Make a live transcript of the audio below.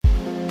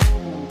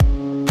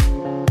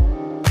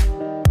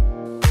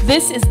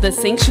This is the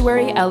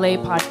Sanctuary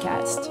LA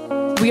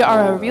podcast. We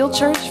are a real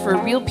church for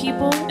real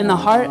people in the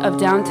heart of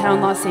downtown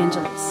Los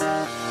Angeles.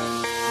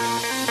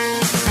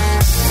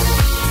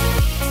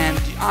 And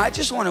I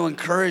just want to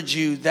encourage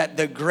you that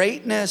the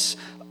greatness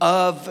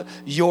of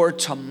your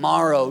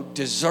tomorrow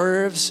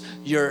deserves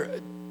your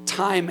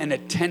time and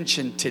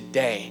attention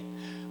today.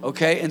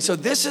 Okay, and so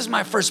this is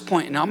my first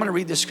point, and I'm going to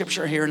read the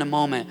scripture here in a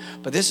moment,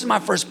 but this is my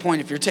first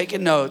point. If you're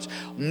taking notes,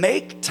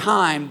 make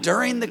time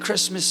during the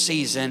Christmas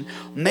season,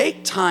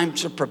 make time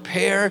to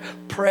prepare,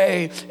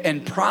 pray,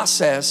 and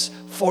process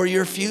for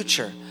your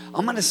future.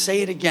 I'm going to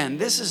say it again.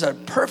 This is a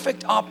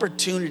perfect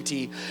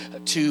opportunity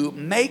to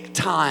make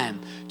time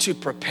to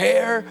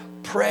prepare,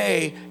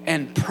 pray,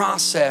 and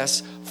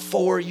process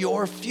for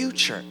your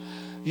future.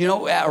 You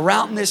know,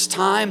 around this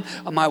time,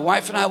 my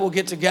wife and I will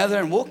get together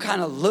and we'll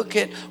kind of look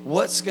at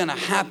what's going to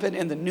happen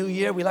in the new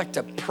year. We like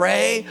to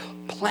pray,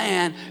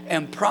 plan,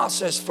 and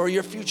process for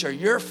your future.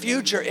 Your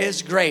future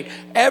is great.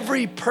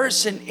 Every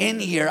person in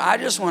here, I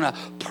just want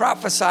to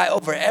prophesy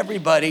over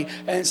everybody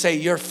and say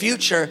your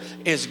future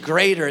is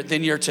greater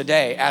than your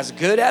today. As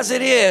good as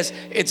it is,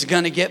 it's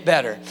going to get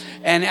better.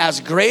 And as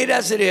great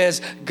as it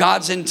is,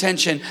 God's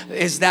intention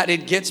is that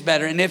it gets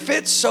better. And if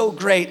it's so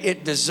great,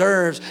 it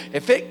deserves,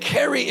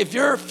 if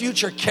your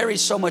future carries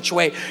so much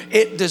weight,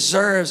 it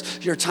deserves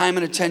your time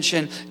and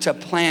attention to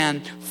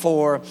plan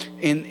for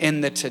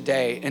in the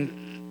today.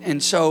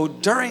 And so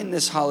during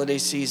this holiday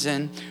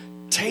season,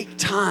 take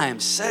time,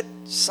 set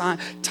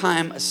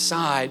time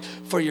aside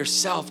for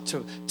yourself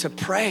to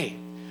pray.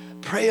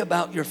 Pray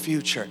about your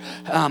future.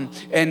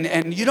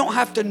 And you don't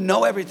have to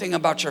know everything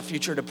about your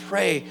future to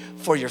pray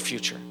for your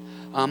future.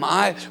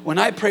 When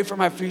I pray for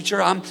my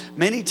future,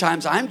 many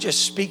times I'm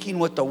just speaking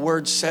what the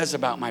word says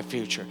about my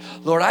future.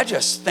 Lord, I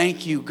just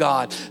thank you,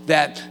 God,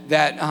 that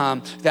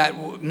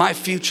my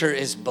future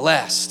is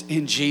blessed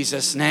in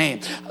Jesus' name.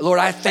 Lord,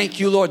 I thank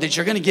you, Lord, that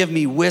you're going to give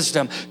me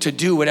wisdom to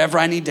do whatever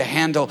I need to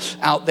handle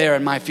out there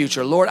in my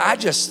future. Lord, I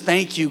just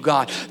thank you,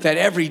 God, that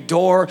every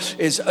door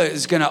is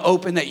going to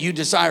open that you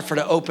desire for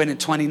to open in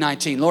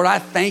 2019. Lord, I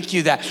thank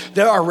you that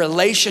there are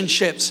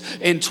relationships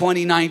in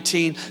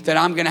 2019 that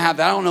I'm going to have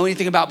that I don't know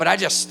anything about, but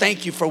I just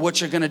thank you for what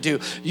you're going to do.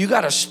 You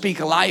got to speak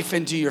life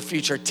into your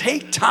future.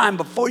 Take time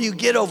before you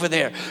get over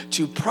there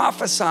to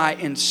prophesy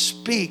and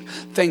speak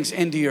things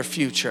into your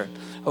future.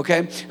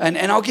 Okay? And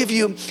I'll give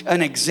you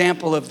an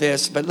example of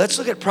this, but let's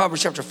look at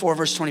Proverbs chapter 4,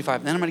 verse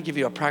 25. Then I'm going to give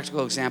you a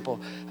practical example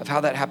of how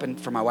that happened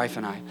for my wife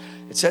and I.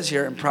 It says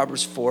here in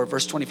Proverbs 4,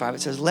 verse 25,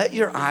 it says, let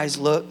your eyes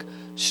look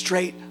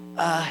straight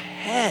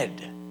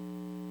ahead,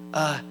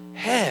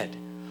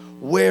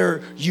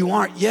 where you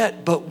aren't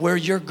yet, but where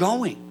you're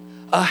going,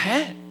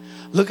 ahead.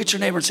 Look at your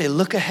neighbor and say,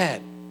 look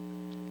ahead.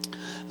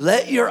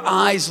 Let your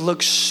eyes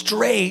look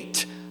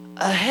straight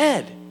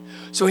ahead.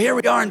 So here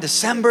we are in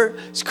December.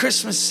 It's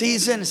Christmas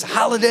season. It's the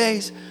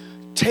holidays.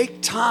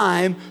 Take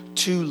time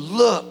to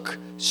look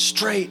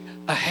straight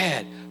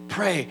ahead.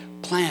 Pray,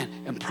 plan,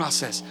 and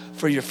process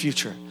for your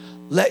future.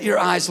 Let your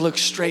eyes look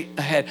straight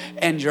ahead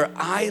and your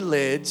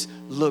eyelids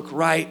look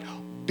right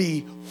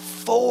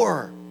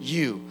before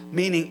you.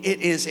 Meaning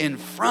it is in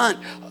front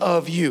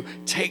of you.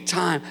 Take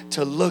time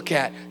to look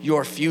at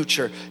your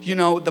future. You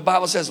know, the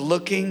Bible says,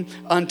 looking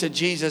unto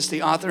Jesus,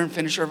 the author and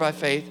finisher of our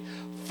faith,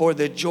 for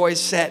the joy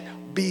set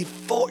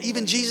before.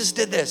 Even Jesus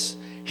did this.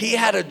 He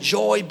had a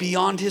joy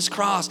beyond his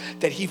cross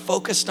that he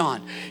focused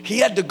on. He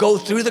had to go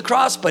through the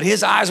cross, but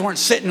his eyes weren't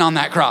sitting on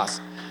that cross.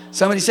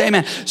 Somebody say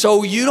amen.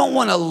 So you don't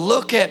want to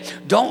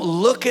don't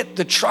look at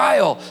the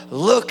trial.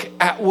 Look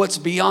at what's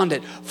beyond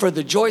it. For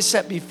the joy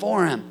set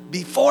before him,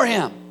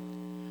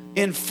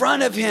 in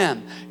front of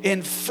him,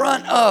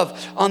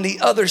 on the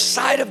other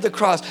side of the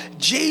cross.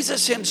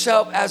 Jesus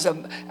himself as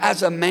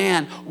a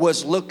man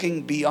was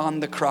looking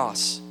beyond the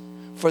cross.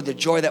 For the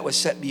joy that was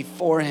set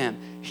before him,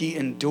 he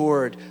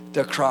endured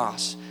the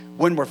cross.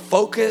 When we're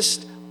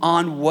focused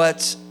on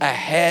what's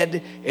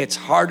ahead, it's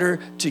harder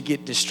to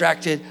get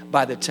distracted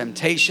by the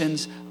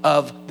temptations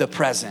of the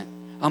present.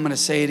 I'm going to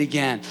say it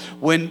again.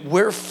 When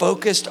we're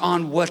focused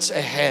on what's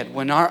ahead,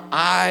 when our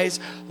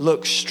eyes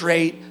look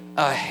straight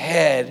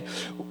ahead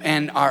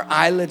and our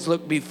eyelids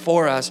look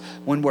before us,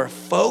 when we're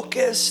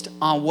focused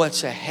on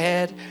what's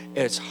ahead,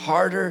 it's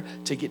harder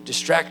to get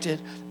distracted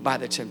by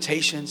the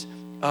temptations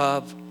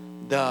of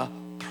the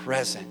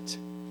present.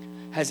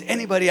 Has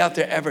anybody out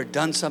there ever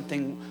done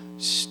something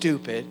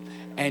stupid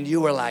and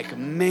you were like,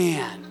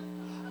 man,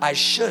 I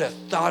should have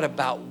thought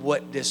about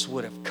what this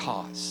would have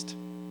cost?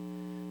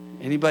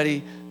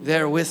 Anybody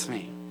there with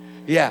me?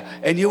 Yeah,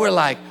 and you were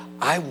like,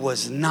 I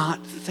was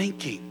not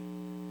thinking.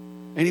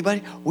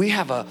 Anybody? We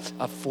have a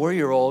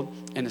 4-year-old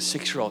and a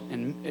 6-year-old,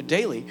 and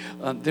daily,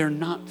 they're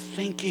not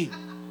thinking.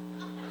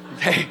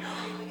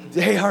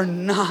 They are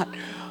not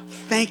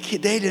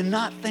thinking. They did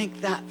not think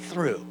that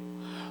through.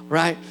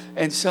 right?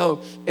 And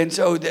so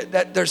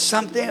that there's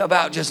something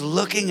about just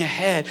looking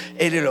ahead,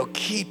 and it'll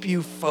keep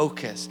you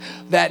focused.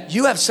 That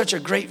you have such a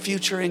great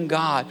future in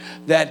God,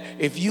 that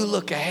if you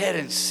look ahead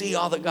and see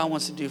all that God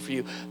wants to do for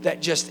you,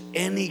 that just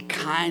any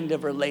kind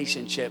of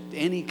relationship,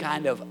 any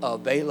kind of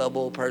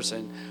available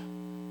person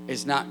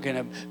is not going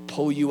to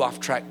pull you off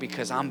track,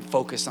 because I'm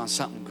focused on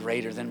something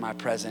greater than my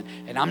present,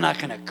 and I'm not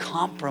going to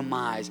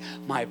compromise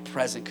my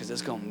present because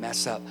it's going to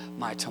mess up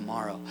my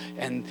tomorrow.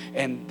 And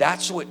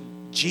that's what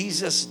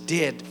Jesus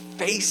did.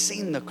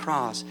 Facing the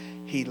cross,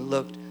 he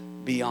looked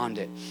beyond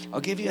it. I'll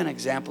give you an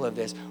example of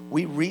this.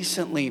 We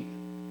recently,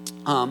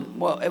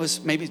 it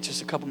was maybe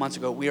just a couple months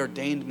ago, we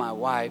ordained my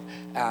wife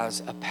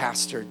as a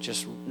pastor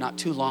just not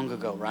too long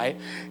ago, right?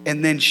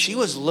 And then she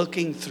was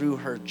looking through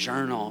her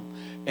journal,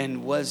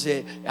 and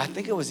I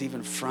think it was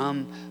even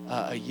from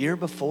a year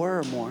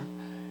before or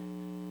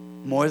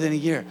more than a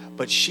year,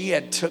 but she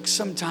had took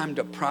some time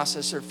to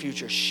process her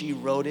future. She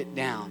wrote it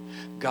down.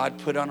 God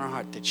put on her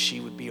heart that she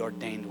would be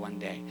ordained one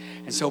day.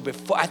 And so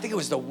before, I think it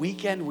was the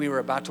weekend we were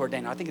about to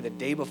ordain, I think the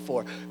day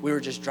before, we were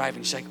just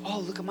driving. She's like, oh,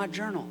 look at my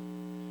journal.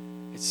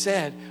 It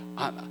said,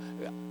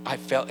 I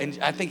felt, and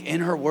I think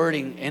in her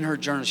wording, in her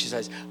journal, she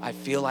says, I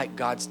feel like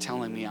God's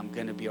telling me I'm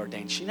going to be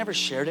ordained. She never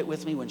shared it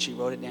with me when she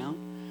wrote it down,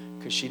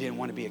 because she didn't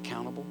want to be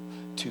accountable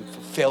to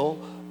fulfill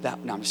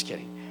that. No, I'm just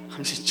kidding.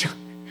 I'm just joking.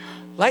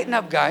 Lighten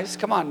up, guys.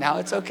 Come on now.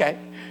 It's okay.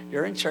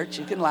 You're in church.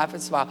 You can laugh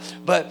and smile.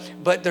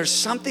 But there's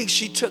something,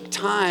 she took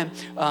time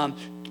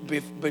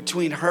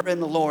between her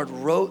and the Lord,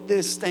 wrote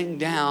this thing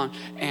down,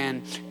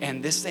 and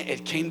this thing,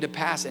 it came to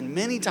pass. And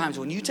many times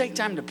when you take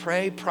time to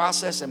pray,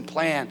 process, and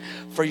plan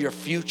for your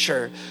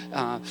future,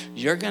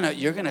 you're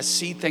gonna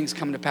see things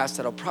come to pass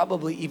that'll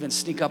probably even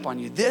sneak up on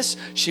you. This,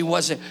 she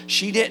wasn't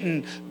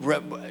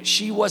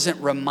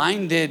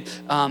reminded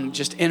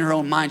just in her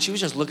own mind. She was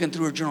just looking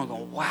through her journal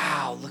going,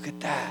 wow, look at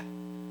that.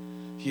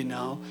 You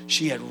know,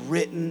 she had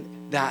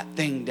written that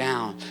thing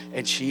down,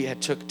 and she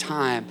had took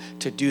time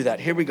to do that.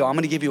 Here we go. I'm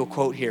going to give you a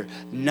quote here.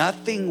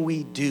 Nothing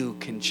we do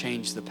can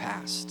change the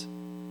past,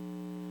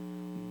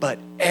 but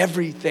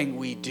everything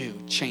we do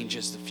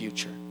changes the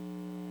future.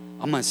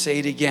 I'm going to say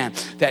it again,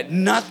 that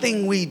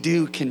nothing we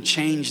do can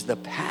change the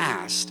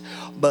past,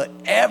 but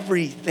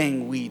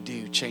everything we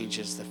do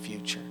changes the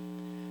future.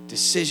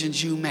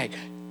 Decisions you make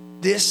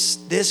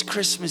this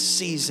Christmas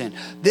season,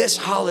 this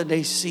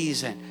holiday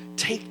season,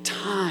 take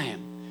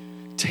time.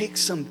 Take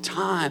some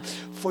time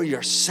for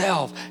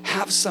yourself.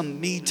 Have some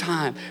me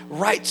time.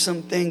 Write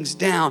some things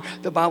down.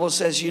 The Bible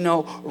says,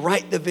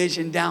 write the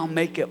vision down,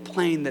 make it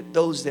plain, that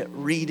those that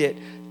read it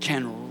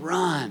can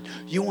run.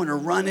 You want to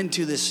run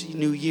into this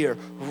new year.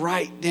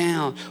 Write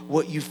down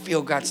what you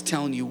feel God's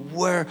telling you.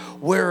 Where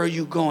are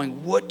you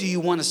going? What do you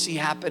want to see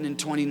happen in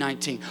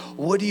 2019?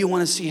 What do you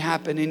want to see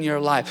happen in your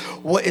life?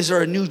 What is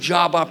there a new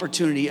job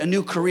opportunity, a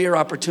new career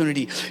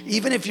opportunity?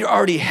 Even if you're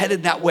already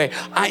headed that way,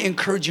 I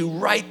encourage you,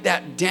 write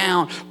that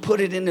down, put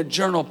it in a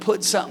journal,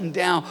 put something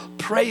down,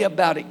 pray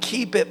about it,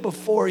 keep it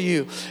before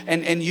you,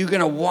 and you're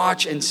going to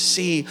watch and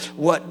see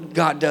what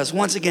God does.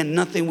 Once again,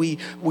 nothing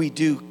we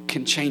do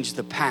can change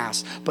the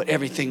past, but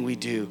everything we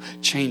do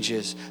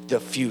changes the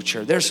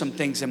future. There's some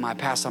things in my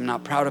past I'm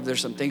not proud of. There's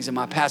some things in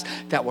my past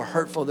that were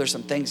hurtful. There's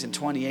some things in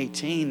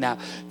 2018 that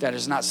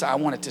is not so. I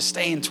want it to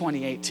stay in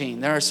 2018.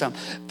 There are some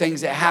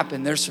things that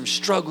happen. There's some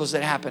struggles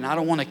that happen. I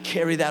don't want to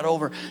carry that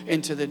over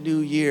into the new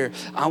year.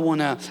 I want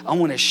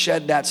to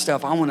shed that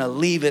stuff. I want to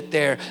leave it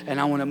there,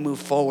 and I want to move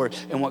forward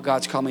in what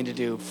God's called me to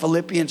do.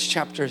 Philippians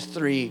chapter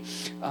 3,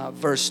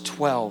 verse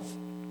 12.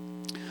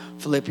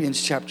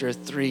 Philippians chapter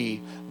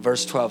 3,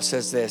 verse 12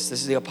 says this.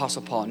 This is the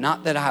Apostle Paul.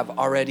 Not that I have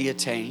already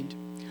attained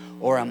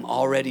or I'm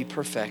already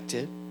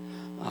perfected.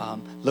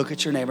 Look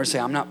at your neighbor and say,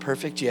 I'm not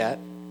perfect yet.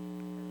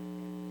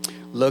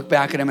 Look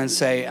back at him and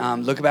say,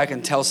 look back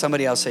and tell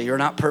somebody else, say, you're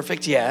not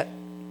perfect yet.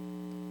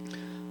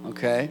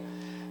 Okay?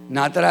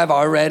 Not that I've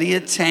already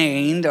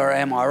attained or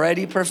am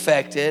already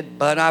perfected,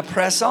 but I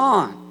press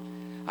on.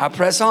 I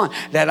press on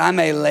that I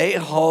may lay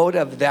hold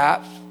of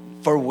that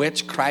for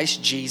which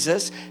Christ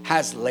Jesus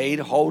has laid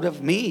hold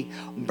of me.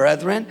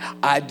 Brethren,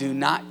 I do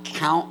not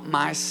count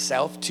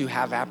myself to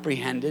have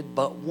apprehended,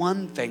 but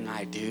one thing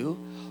I do,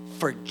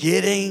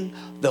 forgetting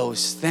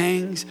those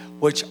things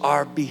which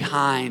are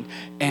behind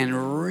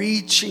and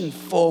reaching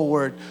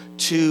forward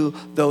to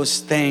those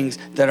things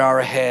that are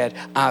ahead.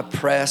 I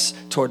press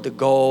toward the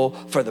goal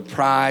for the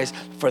prize,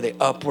 for the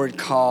upward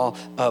call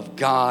of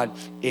God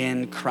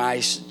in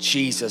Christ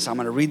Jesus. I'm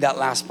going to read that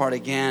last part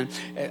again.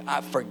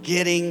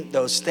 Forgetting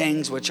those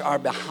things which are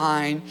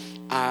behind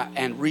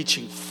and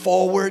reaching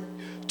forward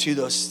to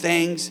those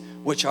things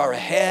which are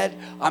ahead.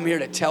 I'm here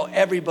to tell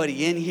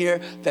everybody in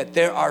here that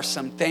there are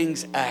some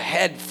things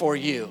ahead for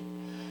you.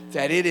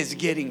 that it is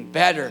getting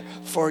better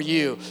for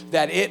you,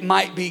 that it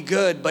might be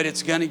good, but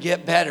it's going to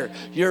get better.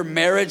 Your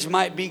marriage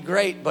might be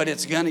great, but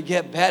it's going to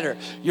get better.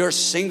 Your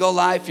single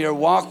life, your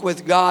walk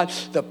with God,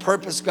 the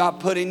purpose God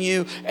put in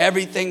you,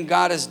 everything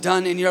God has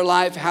done in your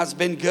life has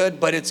been good,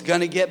 but it's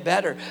going to get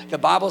better. The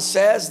Bible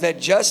says that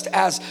just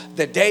as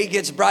the day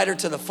gets brighter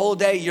to the full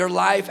day, your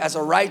life as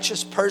a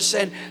righteous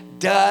person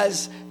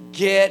does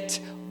get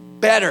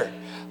better.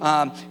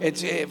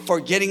 It's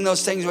forgetting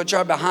those things which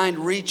are behind,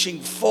 reaching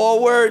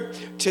forward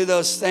to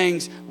those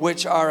things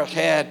which are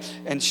ahead,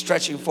 and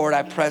stretching forward,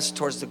 I press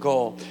towards the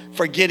goal.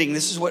 Forgetting,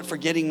 this is what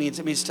forgetting means.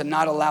 It means to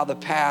not allow the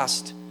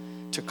past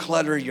to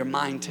clutter your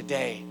mind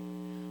today.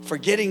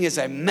 Forgetting is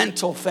a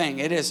mental thing.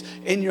 It is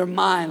in your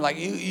mind, like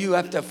you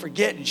have to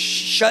forget and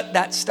shut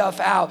that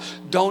stuff out.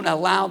 Don't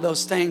allow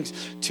those things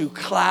to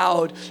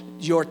cloud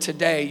your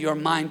today, your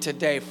mind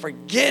today.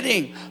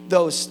 Forgetting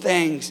those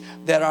things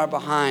that are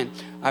behind,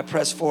 I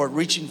press forward.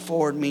 Reaching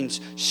forward means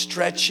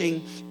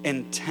stretching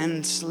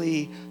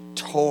intensely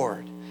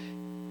toward.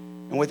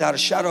 And without a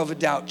shadow of a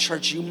doubt,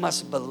 church, you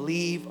must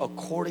believe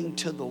according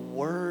to the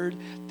word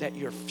that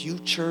your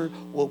future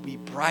will be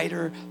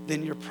brighter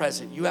than your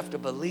present. You have to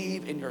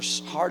believe in your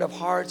heart of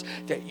hearts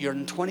that your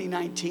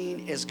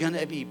 2019 is going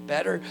to be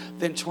better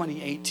than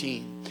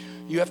 2018.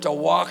 You have to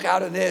walk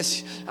out of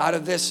this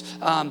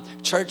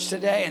church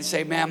today and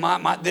say, man,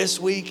 this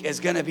week is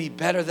going to be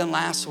better than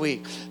last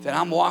week. That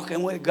I'm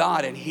walking with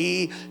God and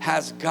He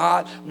has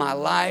got my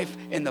life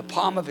in the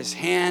palm of His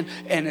hand,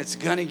 and it's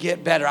going to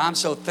get better. I'm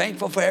so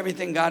thankful for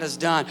everything God has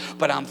done,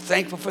 but I'm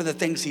thankful for the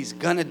things He's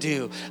going to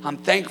do. I'm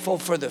thankful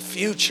for the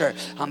future.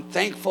 I'm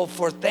thankful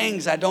for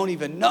things I don't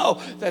even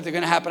know that they're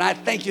going to happen. I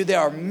thank you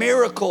there are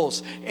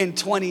miracles in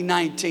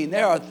 2019.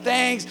 There are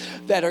things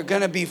that are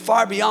going to be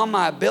far beyond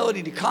my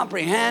ability to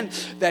comprehend,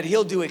 that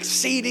He'll do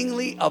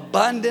exceedingly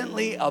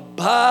abundantly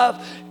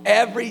above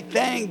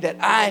everything that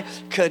I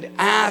could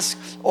ask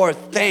or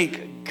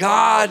think.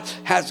 God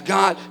has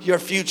got your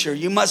future.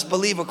 You must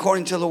believe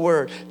according to the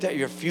word that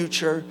your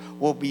future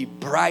will be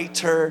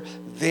brighter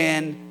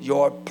than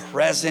your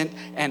present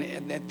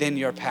and than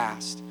your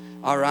past.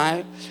 All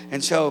right?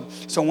 And so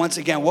once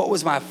again, what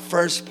was my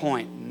first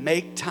point?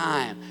 Make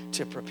time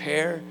to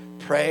prepare,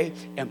 pray,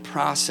 and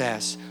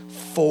process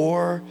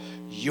for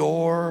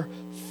your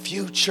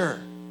future.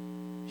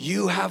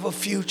 You have a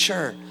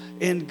future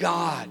in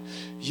God.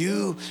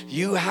 You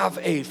have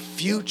a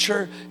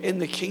future in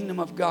the kingdom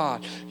of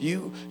God.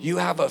 You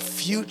have a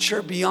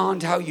future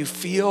beyond how you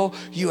feel.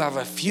 You have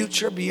a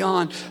future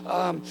beyond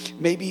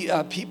maybe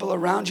people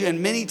around you.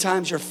 And many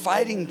times you're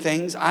fighting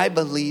things. I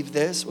believe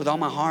this with all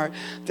my heart,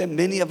 that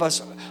many of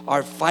us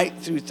are fight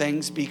through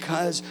things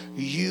because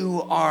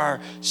you are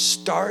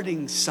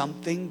starting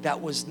something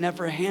that was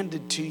never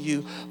handed to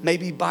you,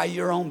 maybe by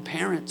your own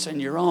parents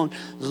and your own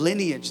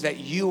lineage, that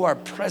you are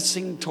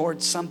pressing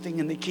towards something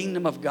in the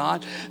kingdom of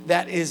God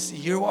that is,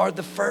 you are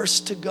the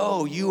first to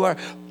go. You are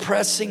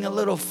pressing a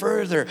little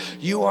further.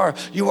 You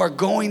are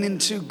going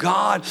into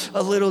God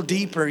a little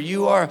deeper.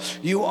 You are,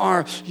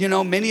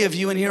 many of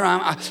you in here,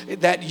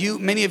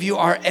 many of you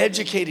are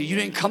educated. You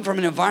didn't come from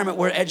an environment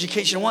where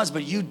education was,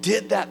 but you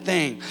did that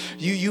thing.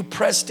 You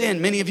pressed in.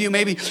 Many of you,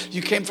 maybe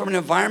you came from an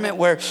environment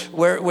where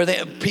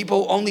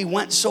people only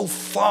went so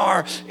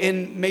far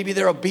in maybe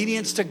their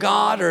obedience to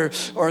God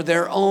or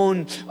their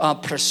own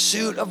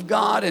pursuit of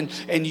God,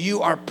 and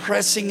you are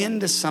pressing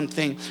into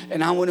something.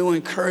 And I want to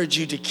encourage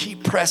you to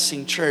keep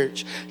pressing,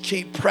 church.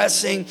 Keep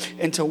pressing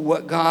into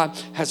what God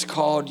has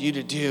called you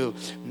to do.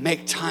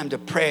 Make time to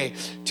pray,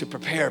 to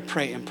prepare,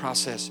 pray, and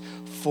process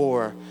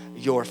for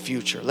your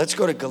future. Let's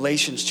go to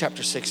Galatians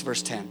chapter 6,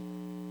 verse 10.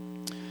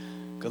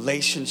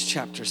 Galatians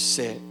chapter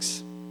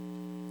 6,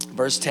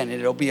 verse 10.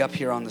 It'll be up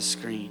here on the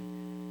screen.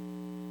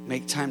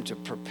 Make time to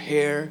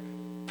prepare,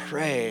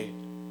 pray,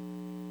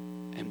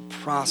 and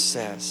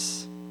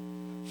process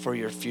for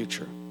your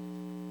future.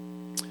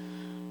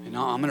 And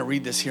I'm going to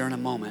read this here in a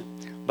moment,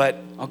 but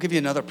I'll give you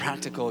another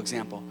practical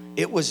example.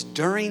 It was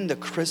during the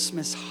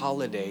Christmas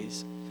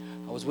holidays.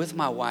 I was with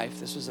my wife.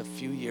 This was a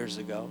few years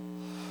ago.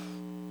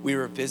 We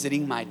were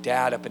visiting my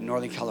dad up in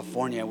Northern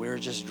California. We were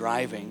just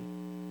driving.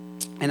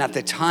 And at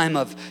the time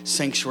of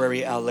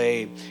Sanctuary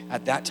LA,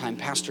 at that time,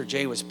 Pastor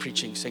Jay was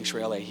preaching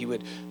Sanctuary LA. He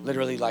would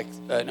literally, like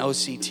an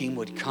OC team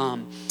would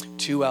come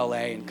to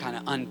LA and kind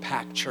of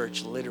unpack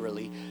church,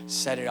 literally,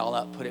 set it all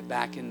up, put it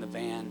back in the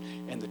van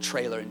and the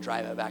trailer and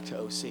drive it back to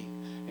OC.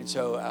 And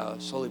so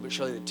slowly but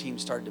surely the team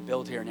started to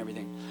build here and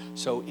everything.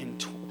 So in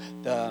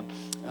the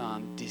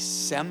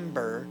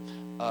December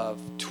of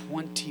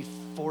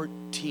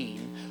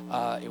 2014,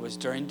 it was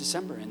during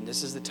December, and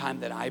this is the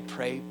time that I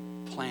pray,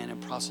 plan,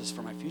 and process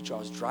for my future. I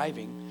was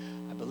driving,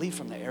 I believe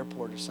from the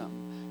airport or something,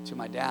 to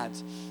my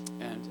dad's,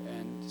 and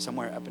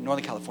somewhere up in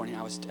Northern California.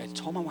 I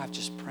told my wife,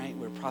 just praying,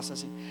 we were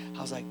processing.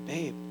 I was like,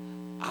 babe,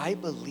 I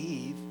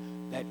believe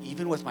that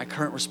even with my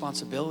current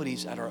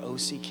responsibilities at our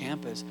OC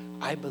campus,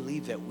 I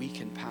believe that we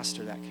can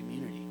pastor that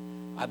community.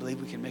 I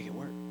believe we can make it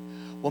work.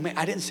 Well, man,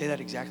 I didn't say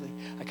that exactly.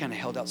 I kind of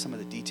held out some of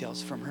the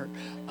details from her.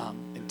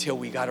 until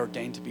we got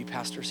ordained to be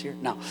pastors here.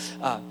 No,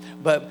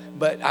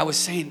 but I was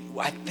saying,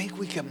 I think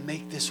we can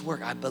make this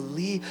work. I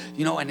believe,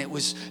 and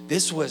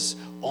this was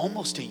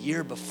almost a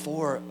year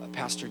before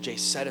Pastor Jay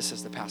set us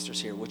as the pastors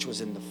here, which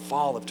was in the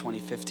fall of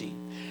 2015.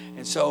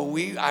 And so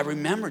I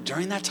remember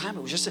during that time,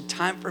 it was just a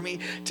time for me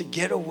to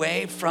get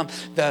away from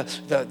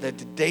the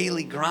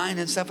daily grind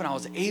and stuff. And I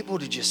was able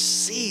to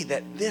just see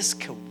that this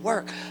could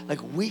work. Like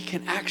we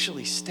can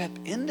actually step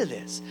into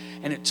this.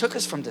 And it took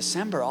us from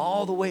December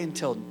all the way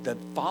until the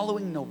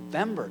following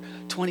November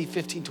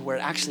 2015 to where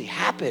it actually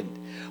happened.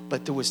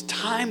 But there was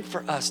time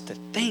for us to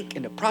think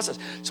and to process.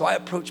 So I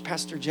approached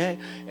Pastor Jay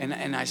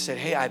and I said,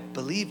 hey, I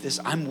believe this.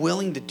 I'm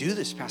willing to do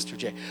this, Pastor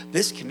Jay.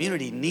 This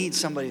community needs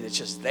somebody that's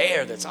just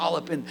there, that's all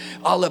up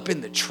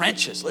in the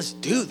trenches. Let's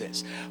do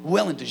this.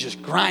 Willing to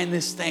just grind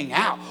this thing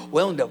out.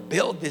 Willing to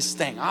build this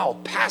thing. I'll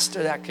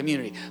pastor that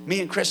community. Me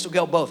and Crystal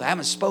Gale both. I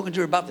haven't spoken to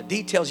her about the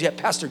details yet,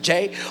 Pastor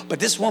Jay, but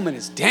this woman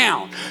is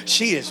down.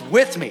 She is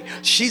with me.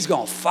 She's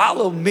going to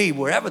follow me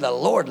wherever the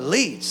Lord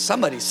leads.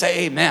 Somebody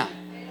say amen.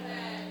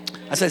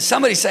 I said,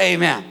 somebody say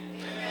amen.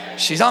 Amen.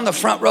 She's on the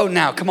front row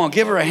now. Come on,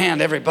 give her a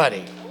hand,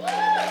 everybody.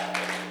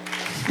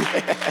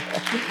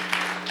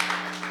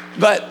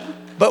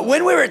 But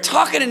when we were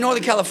talking in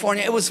Northern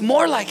California, it was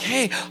more like,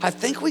 hey, I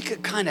think we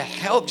could kind of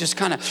help, just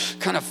kind of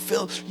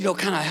fill,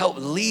 kind of help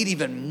lead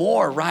even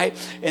more, right?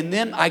 And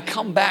then I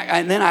come back,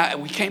 and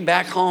then we came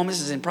back home. This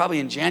is probably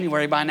in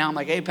January by now. I'm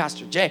like, hey,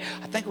 Pastor Jay,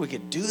 I think we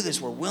could do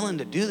this. We're willing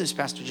to do this,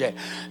 Pastor Jay.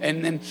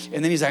 And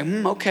then he's like,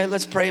 okay,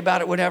 let's pray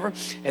about it, whatever.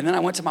 And then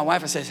I went to my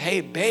wife and said,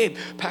 hey, babe,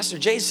 Pastor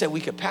Jay said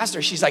we could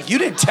pastor. She's like, you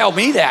didn't tell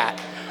me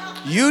that.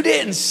 You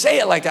didn't say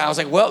it like that. I was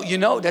like, well,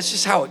 that's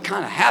just how it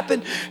kind of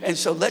happened. And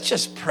so let's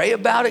just pray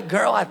about it,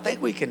 girl. I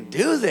think we can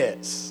do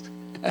this.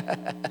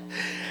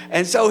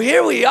 And so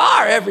here we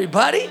are,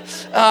 everybody.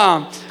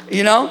 And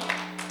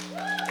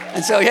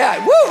so,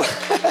 yeah, woo.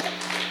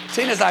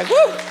 Tina's like,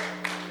 woo.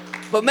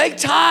 But make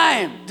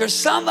time. There's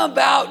something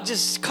about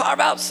just carve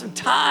out some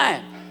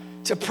time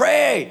to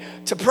pray,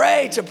 to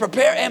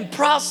prepare and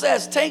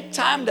process. Take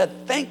time to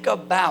think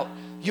about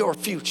your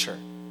future.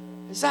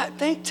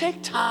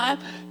 Take time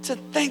to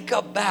think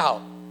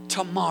about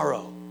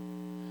tomorrow.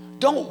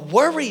 Don't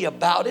worry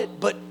about it,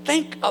 but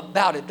think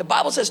about it. The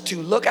Bible says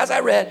to look, as I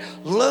read,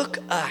 look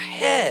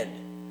ahead.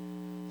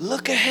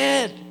 Look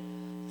ahead.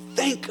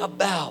 Think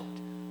about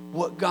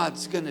what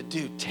God's going to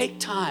do. Take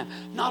time,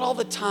 not all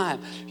the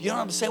time. You know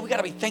what I'm saying? We got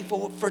to be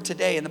thankful for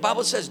today. And the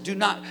Bible says do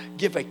not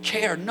give a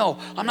care. No,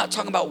 I'm not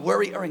talking about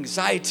worry or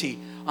anxiety.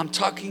 I'm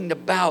talking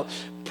about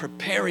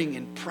preparing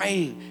and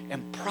praying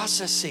and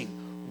processing.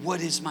 What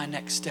is my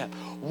next step?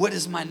 What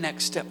is my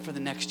next step for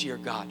the next year,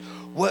 God?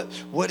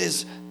 What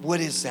is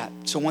that?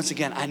 So once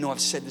again, I know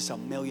I've said this a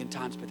million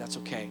times, but that's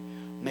okay.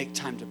 Make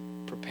time to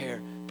prepare,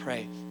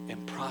 pray,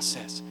 and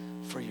process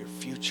for your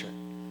future.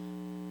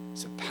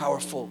 It's a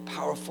powerful,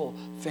 powerful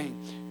thing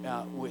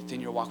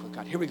within your walk with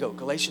God. Here we go.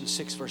 Galatians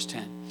 6, verse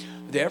 10.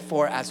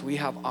 Therefore, as we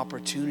have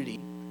opportunity,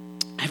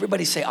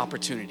 everybody say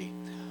opportunity.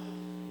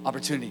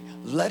 Opportunity.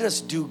 Let us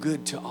do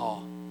good to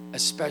all,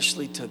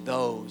 especially to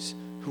those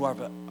who are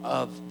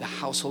of the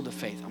household of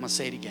faith. I'm going to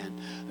say it again.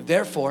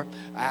 Therefore,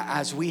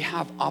 as we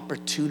have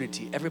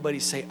opportunity, everybody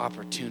say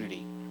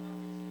opportunity.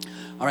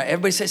 All right,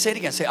 everybody say it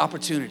again. Say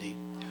opportunity.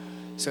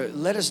 So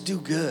let us do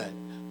good.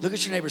 Look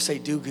at your neighbor, say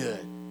do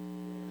good.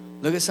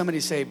 Look at somebody,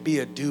 say be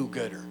a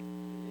do-gooder.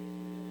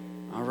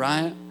 All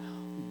right?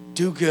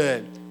 Do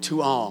good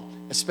to all,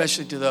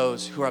 especially to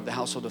those who are of the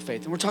household of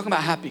faith. And we're talking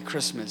about happy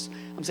Christmas.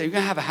 I'm saying you're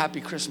going to have a happy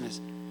Christmas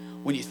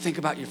when you think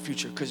about your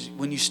future. Because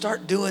when you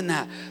start doing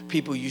that,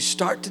 people, you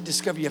start to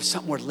discover you have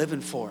something worth living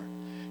for.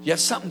 You have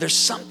something, there's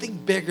something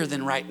bigger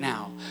than right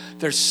now.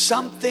 There's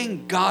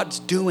something God's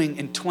doing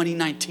in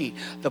 2019.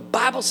 The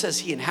Bible says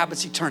he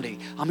inhabits eternity.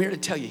 I'm here to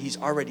tell you, he's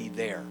already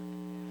there.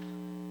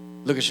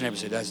 Look at your neighbor and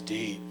say, that's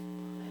deep.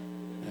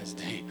 That's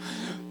deep.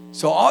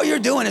 So all you're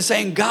doing is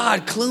saying,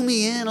 God, clue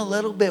me in a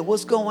little bit.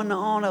 What's going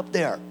on up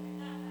there?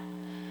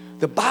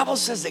 The Bible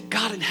says that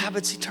God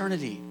inhabits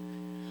eternity.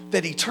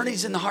 That eternity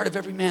is in the heart of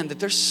every man, that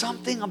there's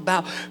something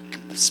about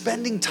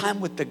spending time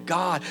with the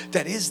God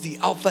that is the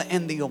Alpha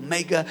and the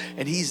Omega,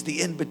 and he's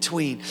the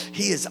in-between.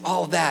 He is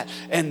all that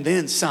and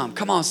then some.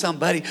 Come on,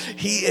 somebody.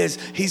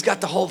 He's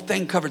got the whole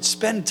thing covered.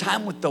 Spend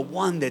time with the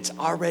one that's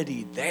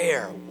already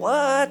there.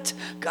 What?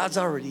 God's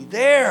already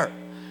there.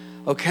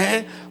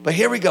 Okay? But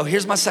here we go.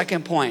 Here's my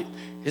second point.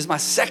 Here's my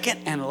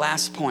second and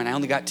last point. I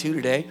only got two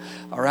today.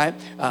 All right?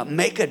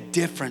 Make a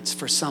difference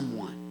for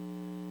someone.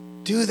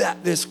 Do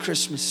that this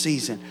Christmas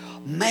season.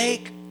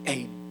 Make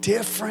a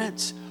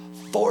difference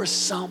for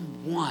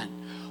someone.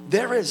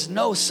 There is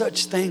no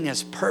such thing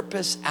as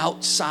purpose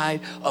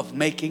outside of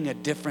making a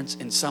difference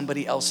in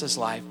somebody else's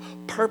life.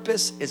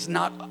 purpose is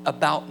not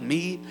about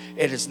me.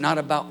 It is not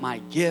about my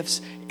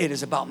gifts. It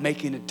is about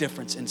making a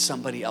difference in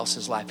somebody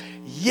else's life.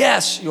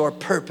 Yes, your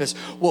purpose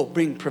will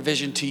bring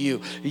provision to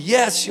you.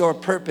 Yes, your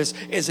purpose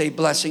is a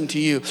blessing to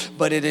you,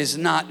 but it is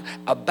not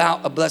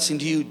about a blessing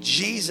to you.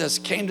 Jesus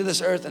came to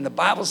this earth, and the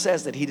Bible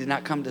says that he did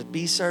not come to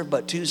be served,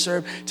 but to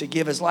serve, to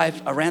give his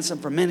life a ransom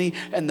for many.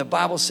 And the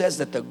Bible says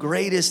that the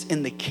greatest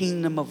in the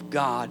kingdom of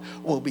God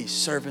will be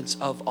servants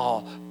of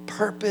all.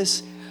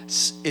 Purpose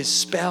is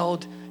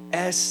spelled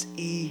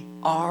S-E-R-V-A-N-T.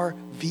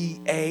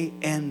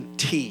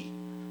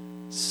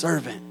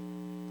 Servant.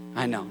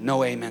 I know,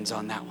 no amens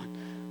on that one.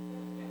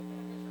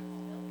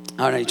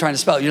 I don't know, you're trying to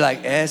spell it. You're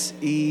like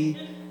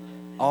S-E-R.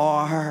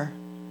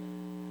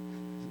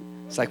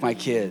 It's like my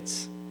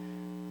kids,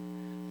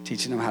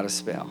 teaching them how to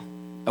spell.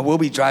 And we'll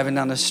be driving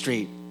down the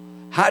street.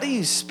 How do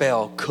you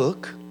spell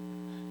cook?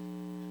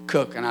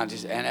 Cook, and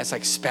it's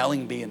like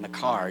spelling bee in the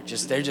car.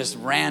 They're just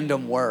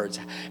random words.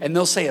 And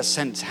they'll say a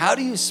sentence. How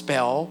do you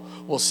spell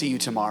we'll see you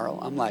tomorrow?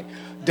 I'm like,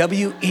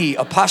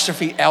 W-E''LL-S-E-E.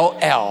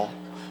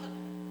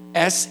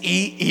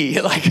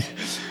 Like,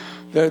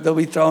 they'll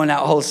be throwing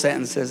out whole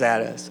sentences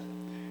at us.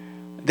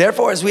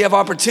 Therefore, as we have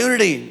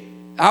opportunity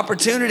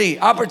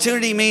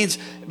means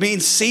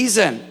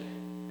season.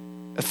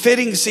 A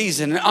fitting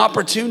season, an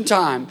opportune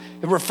time.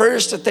 It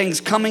refers to things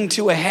coming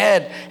to a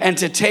head and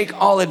to take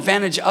all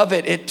advantage of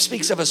it. It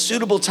speaks of a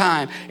suitable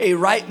time, a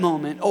right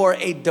moment, or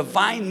a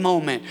divine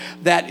moment.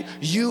 That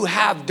you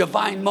have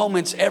divine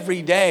moments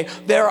every day.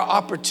 There are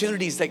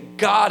opportunities that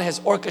God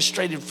has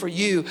orchestrated for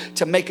you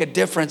to make a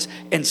difference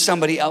in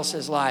somebody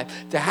else's life.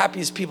 The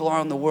happiest people are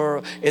in the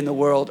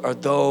world are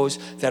those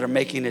that are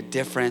making a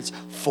difference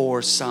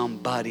for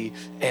somebody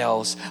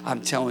else. I'm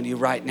telling you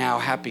right now,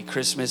 happy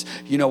Christmas.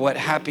 You know what?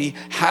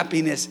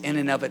 Happiness in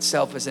and of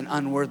itself is an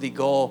unworthy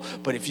goal,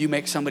 but if you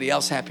make somebody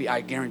else happy, I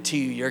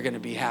guarantee you're going to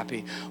be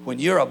happy. When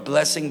you're a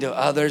blessing to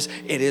others,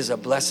 it is a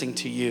blessing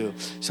to you.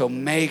 So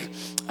make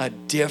a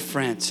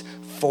difference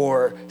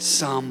for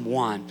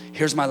someone.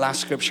 Here's my last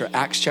scripture,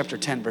 Acts chapter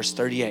 10, verse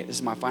 38. This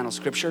is my final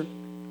scripture.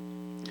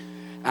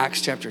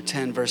 Acts chapter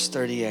 10, verse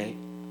 38.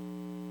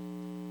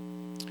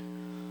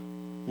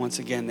 Once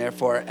again,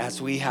 therefore,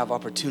 as we have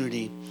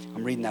opportunity,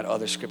 I'm reading that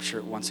other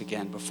scripture once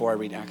again before I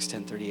read Acts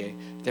 10:38.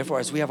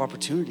 Therefore, as we have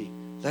opportunity,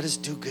 let us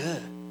do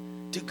good.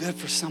 Do good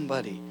for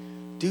somebody.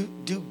 Do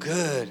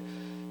good.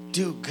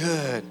 Do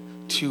good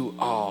to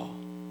all.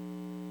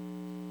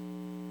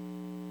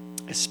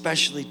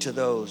 Especially to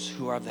those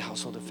who are of the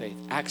household of faith.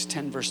 Acts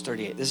 10, verse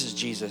 38. This is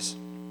Jesus.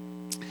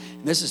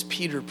 And this is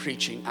Peter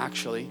preaching,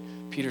 actually.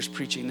 Peter's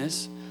preaching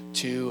this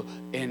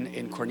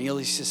in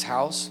Cornelius'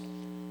 house,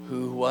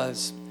 who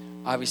was,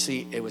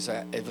 obviously, it was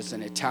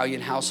an Italian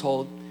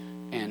household.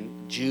 And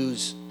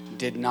Jews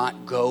did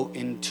not go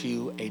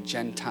into a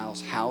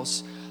Gentile's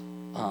house,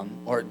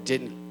 or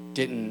did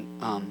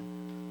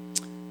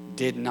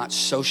not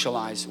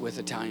socialize with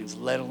Italians,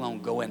 let alone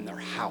go in their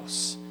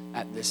house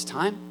at this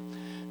time.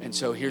 And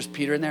so here's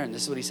Peter in there, and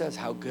this is what he says: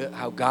 how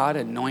God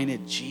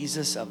anointed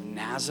Jesus of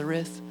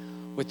Nazareth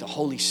with the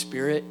Holy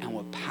Spirit and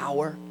with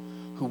power,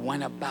 who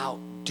went about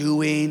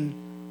doing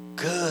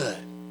good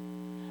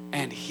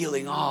and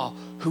healing all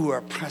who were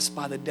oppressed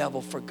by the devil,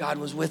 for God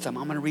was with them.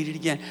 I'm going to read it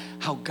again.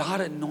 How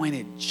God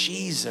anointed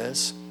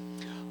Jesus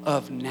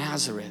of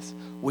Nazareth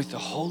with the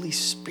Holy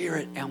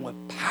Spirit and with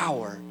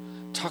power,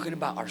 talking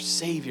about our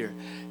Savior.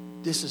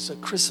 This is a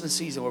Christmas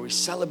season where we're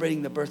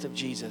celebrating the birth of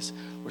Jesus.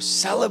 We're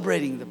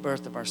celebrating the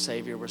birth of our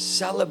Savior. We're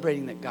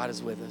celebrating that God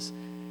is with us.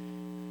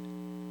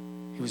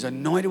 He was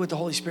anointed with the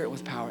Holy Spirit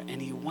with power,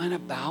 and he went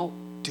about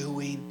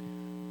doing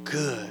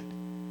good.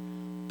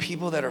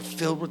 People that are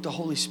filled with the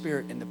Holy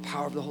Spirit and the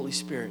power of the Holy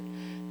Spirit,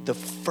 the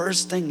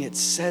first thing it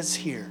says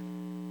here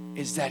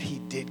is that he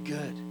did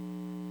good.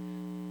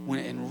 When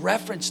in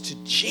reference to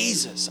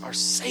Jesus, our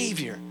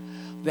Savior,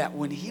 that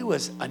when he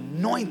was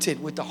anointed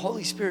with the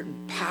Holy Spirit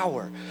and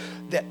power,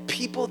 that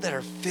people that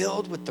are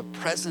filled with the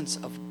presence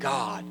of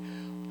God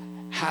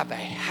have a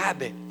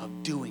habit of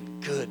doing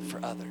good for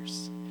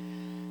others.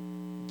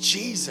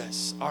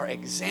 Jesus, our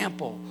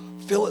example,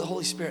 filled with the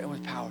Holy Spirit and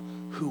with power,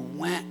 who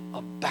went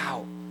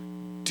about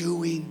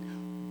doing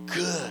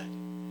good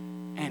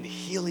and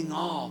healing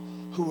all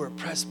who were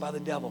oppressed by the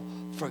devil,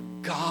 for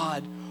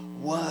God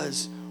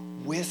was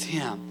with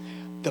him.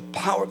 The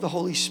power of the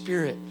Holy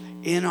Spirit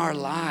in our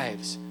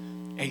lives,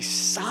 a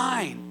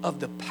sign of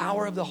the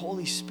power of the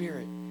Holy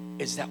Spirit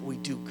is that we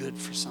do good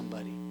for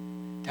somebody,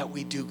 that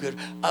we do good.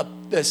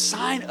 The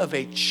sign of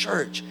a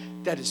church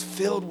that is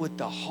filled with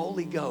the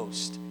Holy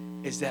Ghost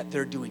is that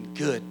they're doing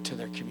good to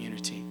their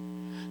community,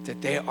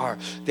 that they are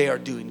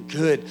doing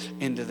good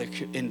into the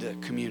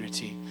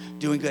community,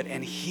 doing good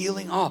and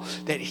healing all.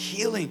 That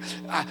healing,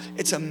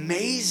 it's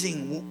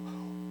amazing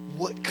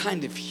what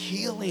kind of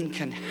healing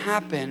can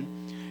happen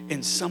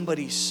in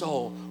somebody's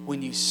soul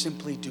when you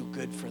simply do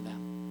good for them.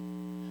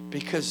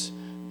 Because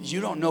you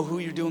don't know who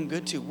you're doing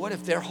good to. What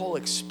if their whole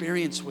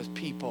experience with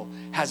people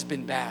has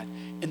been bad?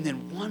 And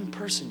then one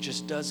person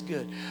just does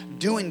good.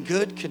 Doing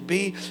good could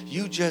be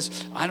you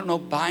just, I don't know,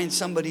 buying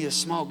somebody a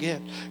small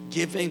gift,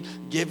 giving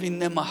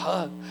them a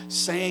hug,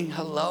 saying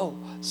hello,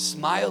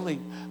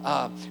 smiling,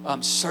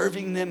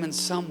 serving them in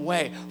some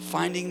way,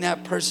 finding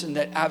that person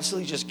that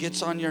absolutely just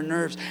gets on your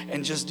nerves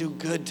and just do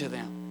good to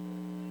them.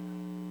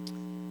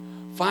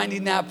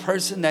 Finding that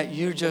person that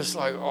you're just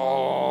like,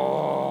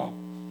 oh.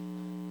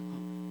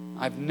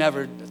 I've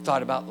never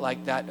thought about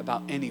like that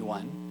about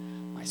anyone,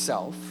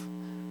 myself.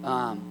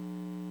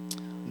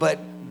 But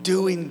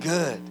doing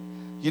good,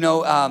 you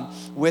know,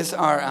 with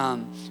our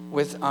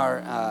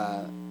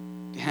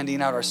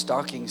handing out our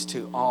stockings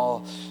to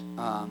all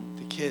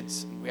the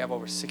kids. We have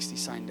over 60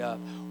 signed up.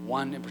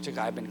 One in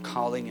particular, I've been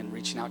calling and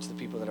reaching out to the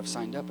people that have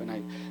signed up, and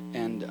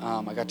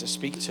I got to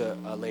speak to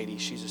a lady.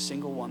 She's a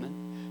single woman.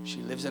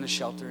 She lives in a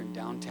shelter in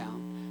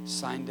downtown.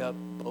 Signed up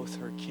both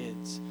her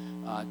kids.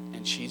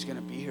 And she's going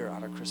to be here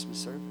at our Christmas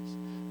service.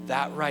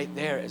 That right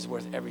there is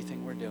worth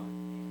everything we're doing.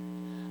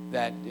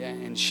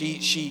 And she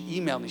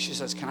emailed me. She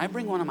says, "Can I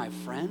bring one of my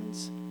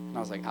friends?" And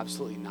I was like,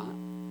 "Absolutely not."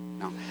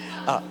 No.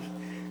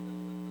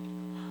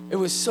 It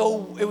was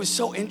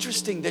so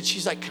interesting that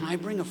she's like, "Can I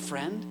bring a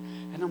friend?"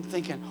 And I'm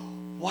thinking,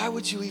 why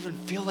would you even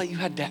feel like you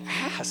had to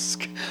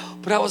ask?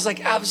 But I was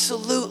like,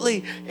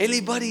 absolutely,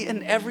 anybody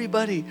and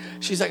everybody.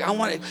 She's like,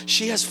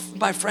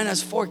 my friend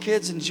has 4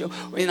 kids, and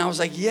I was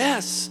like,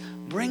 yes.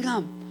 Bring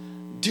them.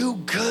 Do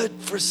good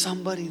for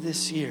somebody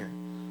this year.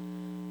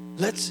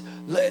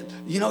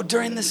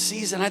 During this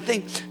season, I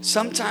think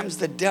sometimes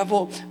the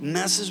devil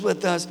messes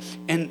with us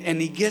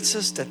and he gets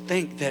us to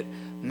think that,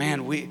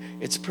 man,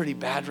 it's pretty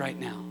bad right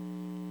now.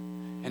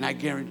 And I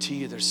guarantee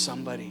you there's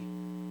somebody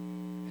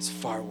that's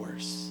far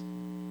worse.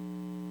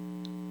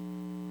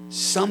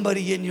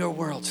 Somebody in your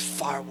world's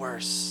far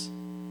worse.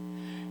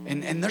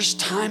 And there's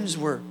times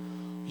where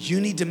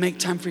you need to make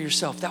time for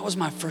yourself. That was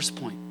my first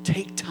point.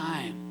 Take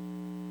time.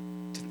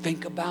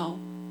 Think about,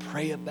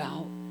 pray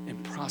about,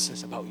 and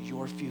process about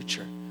your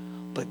future.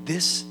 But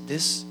this,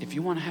 if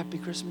you want a happy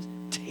Christmas,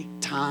 take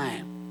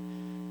time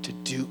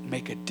to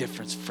make a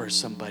difference for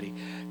somebody.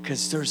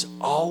 Because there's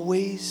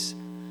always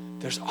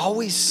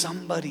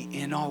somebody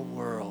in our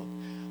world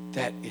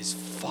that is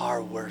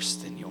far worse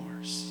than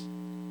yours.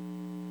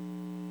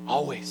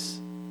 Always.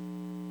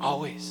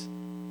 Always.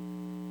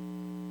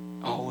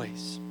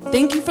 Always.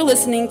 Thank you for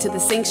listening to the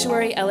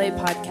Sanctuary LA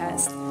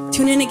podcast.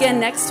 Tune in again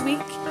next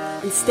week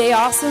and stay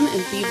awesome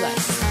and be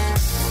blessed.